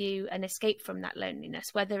provides you an escape from that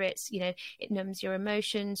loneliness, whether it's, you know, it numbs your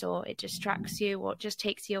emotions, or it distracts you, or just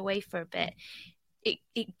takes you away for a bit.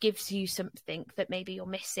 It gives you something that maybe you're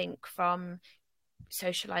missing from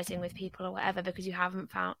socializing with people or whatever, because you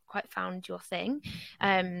haven't quite found your thing.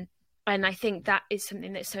 And I think that is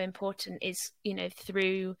something that's so important, is, you know,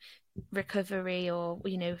 through recovery, or,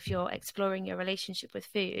 you know, if you're exploring your relationship with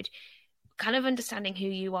food, kind of understanding who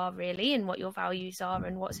you are really, and what your values are,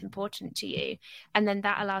 and what's important to you. And then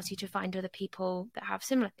that allows you to find other people that have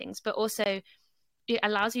similar things, but also it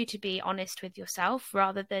allows you to be honest with yourself,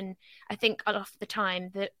 rather than, I think a lot of the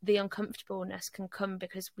time that the uncomfortableness can come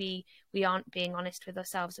because we aren't being honest with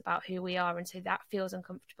ourselves about who we are, and so that feels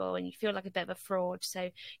uncomfortable and you feel like a bit of a fraud, so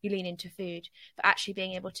you lean into food. But actually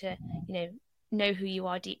being able to, you know who you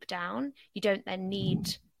are deep down, you don't then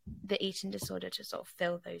need the eating disorder to sort of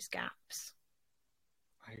fill those gaps.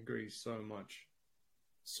 I agree so much.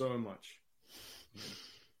 Yeah.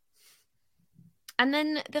 And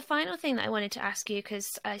then the final thing that I wanted to ask you,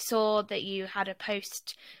 because I saw that you had a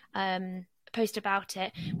post about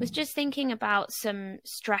it, was just thinking about some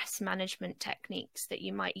stress management techniques that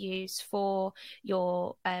you might use for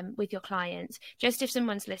your with your clients. Just if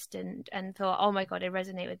someone's listened and thought, oh my God, I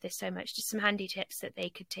resonate with this so much, just some handy tips that they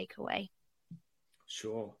could take away.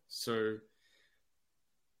 Sure. So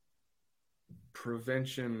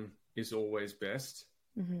prevention is always best.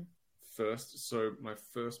 First. So my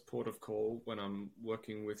first port of call when I'm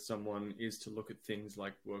working with someone is to look at things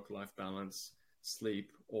like work-life balance,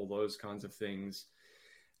 sleep, all those kinds of things.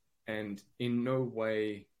 And in no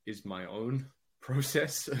way is my own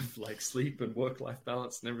process of like sleep and work-life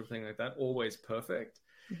balance and everything like that always perfect.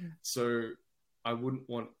 So I wouldn't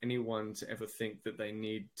want anyone to ever think that they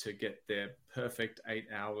need to get their perfect 8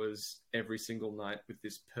 hours every single night with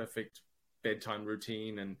this perfect bedtime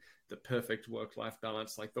routine and the perfect work-life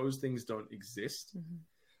balance. Like, those things don't exist.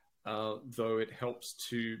 Though it helps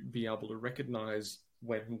to be able to recognize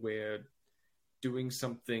when we're doing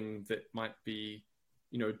something that might be,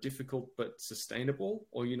 you know, difficult but sustainable,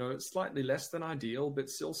 or, you know, slightly less than ideal but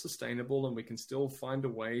still sustainable, and we can still find a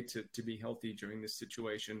way to be healthy during this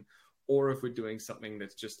situation. Or if we're doing something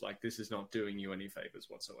that's just like, this is not doing you any favors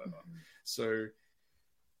whatsoever. So,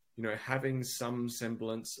 you know, having some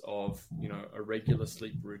semblance of, you know, a regular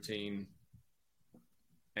sleep routine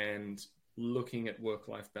and looking at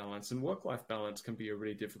work-life balance. And work-life balance can be a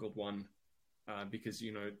really difficult one because,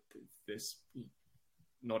 this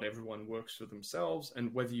not everyone works for themselves,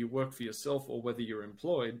 and whether you work for yourself or whether you're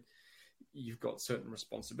employed, you've got certain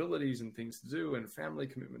responsibilities and things to do and family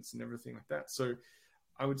commitments and everything like that. So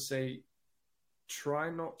I would say try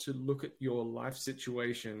not to look at your life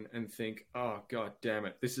situation and think, oh, God damn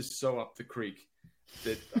it, this is so up the creek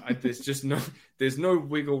that there's no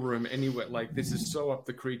wiggle room anywhere. Like, this is so up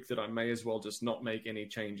the creek that I may as well just not make any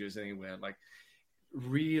changes anywhere. Like,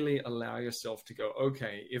 really allow yourself to go,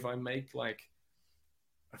 okay, if I make like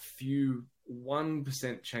a few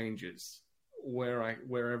 1% changes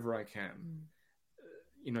wherever I can,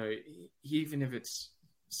 even if it's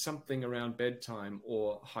something around bedtime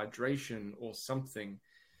or hydration or something,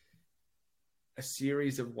 a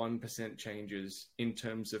series of 1% changes in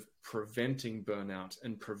terms of preventing burnout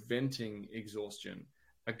and preventing exhaustion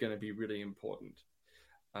are going to be really important.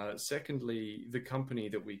 Secondly, the company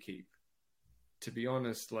that we keep. To be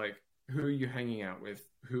honest, like, who are you hanging out with?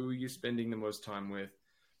 Who are you spending the most time with?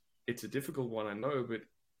 It's a difficult one, I know, but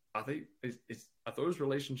are those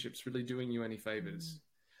relationships really doing you any favors?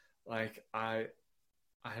 Like, I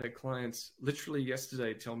had a client literally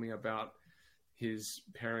yesterday tell me about his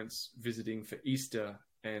parents visiting for Easter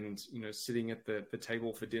and, sitting at the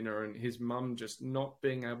table for dinner, and his mum just not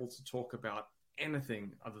being able to talk about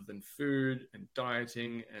anything other than food and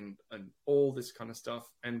dieting and all this kind of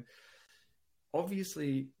stuff. And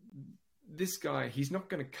obviously, this guy, he's not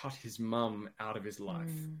going to cut his mum out of his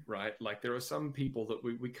life, right? Like, there are some people that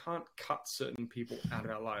we can't cut certain people out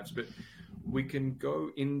of our lives, but we can go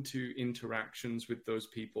into interactions with those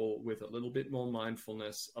people with a little bit more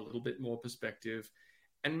mindfulness, a little bit more perspective,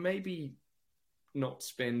 and maybe not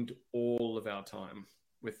spend all of our time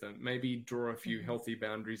with them. Maybe draw a few healthy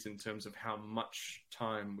boundaries in terms of how much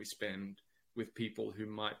time we spend with people who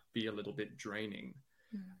might be a little bit draining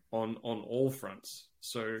on all fronts.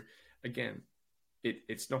 So again,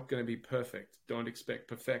 it's not going to be perfect. Don't expect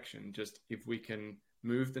perfection. Just if we can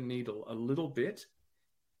move the needle a little bit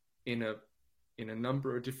in a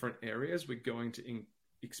number of different areas, we're going to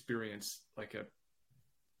experience like a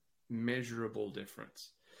measurable difference.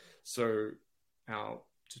 So our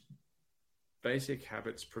basic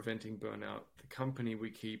habits preventing burnout, the company we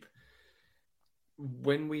keep,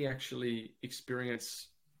 when we actually experience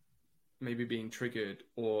maybe being triggered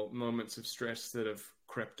or moments of stress that have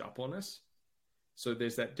crept up on us. So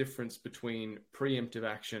there's that difference between preemptive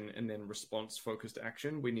action and then response-focused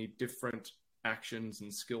action. We need different actions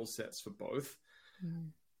and skill sets for both.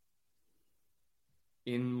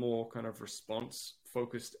 In more kind of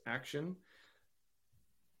response-focused action,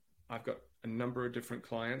 I've got a number of different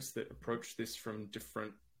clients that approach this from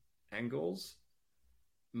different angles.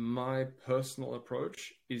 My personal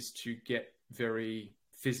approach is to get very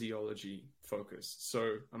physiology focused.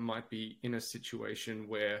 So I might be in a situation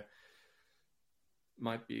where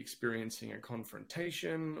might be experiencing a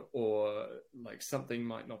confrontation, or like something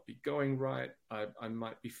might not be going right. I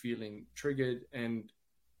might be feeling triggered, and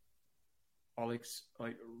I'll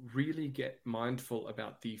really get mindful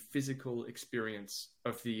about the physical experience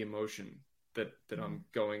of the emotion that I'm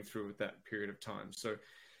going through at that period of time. So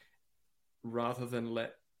rather than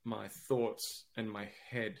let my thoughts and my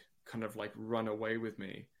head kind of like run away with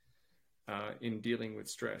me in dealing with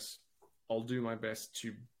stress, I'll do my best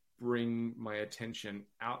to bring my attention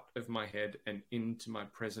out of my head and into my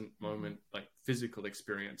present moment, like physical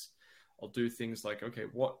experience. I'll do things like, okay,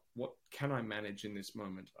 what can I manage in this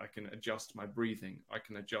moment? I can adjust my breathing. I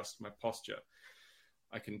can adjust my posture.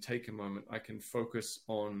 I can take a moment. I can focus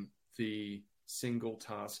on the single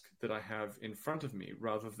task that I have in front of me,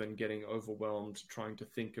 rather than getting overwhelmed trying to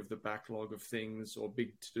think of the backlog of things or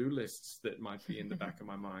big to-do lists that might be in the back of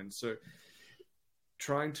my mind. So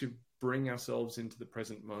trying to bring ourselves into the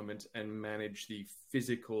present moment and manage the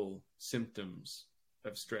physical symptoms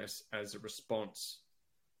of stress as a response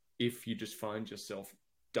if you just find yourself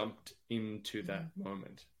dumped into that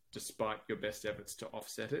moment, despite your best efforts to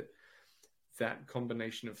offset it. That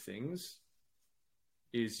combination of things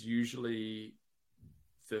is usually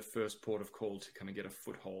the first port of call to kind of get a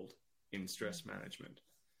foothold in stress management.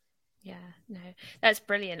 Yeah, no, that's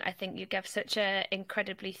brilliant. I think you gave such an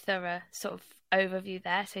incredibly thorough sort of overview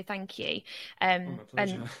there, so thank you. My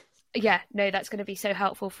pleasure. And yeah, no, that's going to be so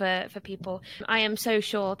helpful for people. I am so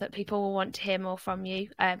sure that people will want to hear more from you.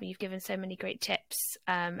 You've given so many great tips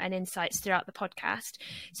and insights throughout the podcast.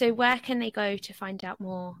 So where can they go to find out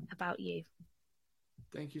more about you?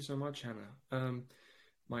 Thank you so much, Hannah.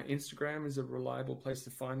 My Instagram is a reliable place to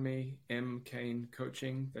find me, Kain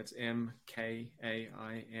Coaching. That's MKAIN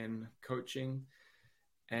Coaching.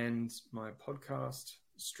 And my podcast,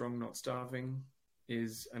 Strong Not Starving,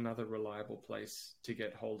 is another reliable place to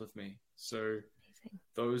get hold of me. So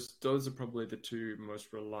Amazing. those are probably the two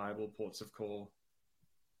most reliable ports of call.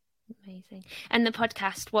 Amazing. And the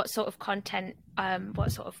podcast, what sort of content,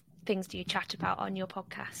 what sort of things do you chat about on your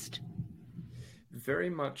podcast? Very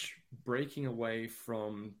much breaking away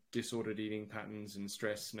from disordered eating patterns and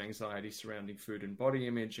stress and anxiety surrounding food and body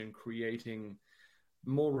image, and creating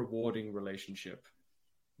more rewarding relationship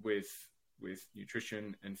with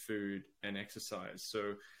nutrition and food and exercise.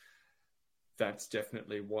 So that's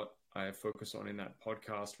definitely what I focus on in that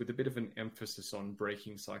podcast, with a bit of an emphasis on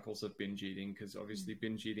breaking cycles of binge eating, because obviously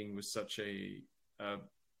binge eating was such a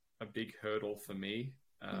big hurdle for me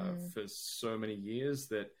for so many years,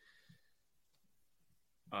 that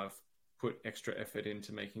I've put extra effort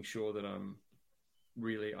into making sure that I'm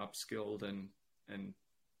really upskilled and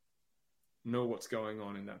know what's going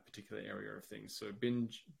on in that particular area of things. So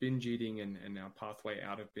binge eating and our pathway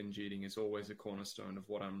out of binge eating is always a cornerstone of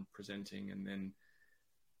what I'm presenting. And then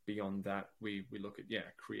beyond that, we look at,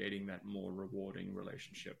 creating that more rewarding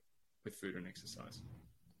relationship with food and exercise.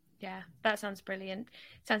 Yeah, that sounds brilliant.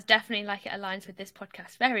 Sounds definitely like it aligns with this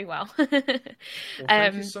podcast very well. Well,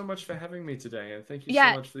 thank you so much for having me today, and thank you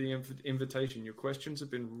so much for the invitation. Your questions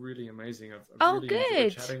have been really amazing. I've really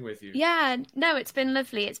enjoyed chatting with you. Yeah, no, it's been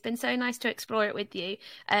lovely. It's been so nice to explore it with you,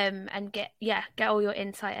 and get all your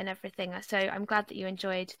insight and everything. So I'm glad that you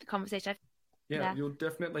enjoyed the conversation. Yeah, you'll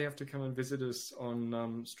definitely have to come and visit us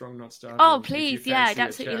on Strong Not Starving. Oh, please. Yeah, I'd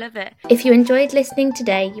absolutely love it. If you enjoyed listening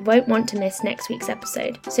today, you won't want to miss next week's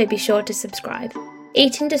episode, so be sure to subscribe.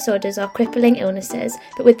 Eating disorders are crippling illnesses,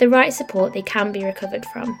 but with the right support, they can be recovered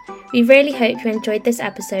from. We really hope you enjoyed this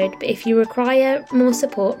episode, but if you require more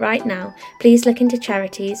support right now, please look into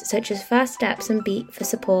charities such as First Steps and Beat for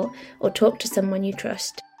support, or talk to someone you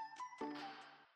trust.